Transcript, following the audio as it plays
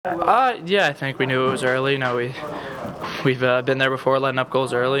Yeah, I think we knew it was early. We've been there before, letting up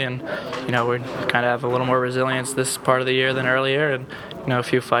goals early, and we kind of have a little more resilience this part of the year than earlier, and a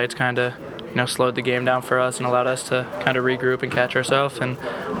few fights kind of slowed the game down for us and allowed us to kind of regroup and catch ourselves, and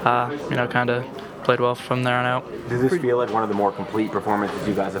kind of played well from there on out. Does this feel like one of the more complete performances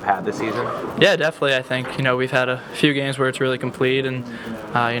you guys have had this season? Yeah, definitely. I think we've had a few games where it's really complete, and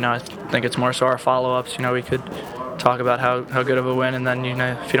I think it's more so our follow-ups. We could talk about how good of a win, and then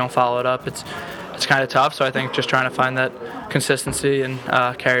if you don't follow it up, it's kind of tough. So I think just trying to find that consistency and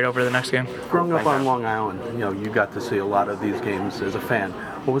carry it over to the next game. Growing up on Long Island, you got to see a lot of these games as a fan.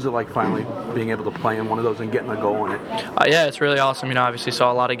 What was it like finally being able to play in one of those and getting a goal in it? Yeah, it's really awesome. Obviously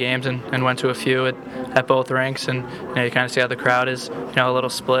saw a lot of games and went to a few at both rinks, and you kind of see how the crowd is a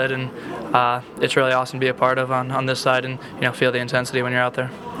little split, and it's really awesome to be a part of on this side, and feel the intensity when you're out there.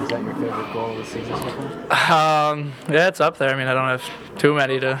 Is that your favorite goal of the season so far? Yeah, it's up there. I don't have too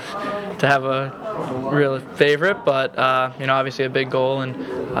many to have a real favorite, but obviously a big goal,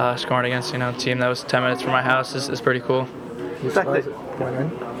 and scoring against a team that was 10 minutes from my house is pretty cool. You surprised it going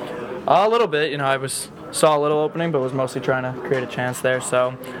in? A little bit. I saw a little opening, but was mostly trying to create a chance there.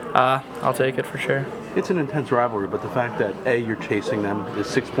 So I'll take it for sure. It's an intense rivalry, but the fact that you're chasing them, there's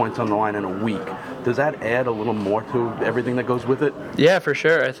 6 points on the line in a week, does that add a little more to everything that goes with it? Yeah, for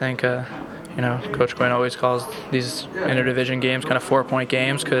sure. I think Coach Quinn always calls these interdivision games kind of 4-point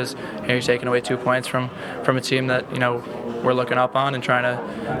games, because you're taking away 2 points from a team that we're looking up on and trying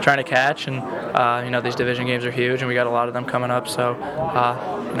to catch, and these division games are huge, and we got a lot of them coming up. So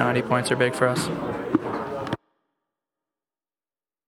any points are big for us.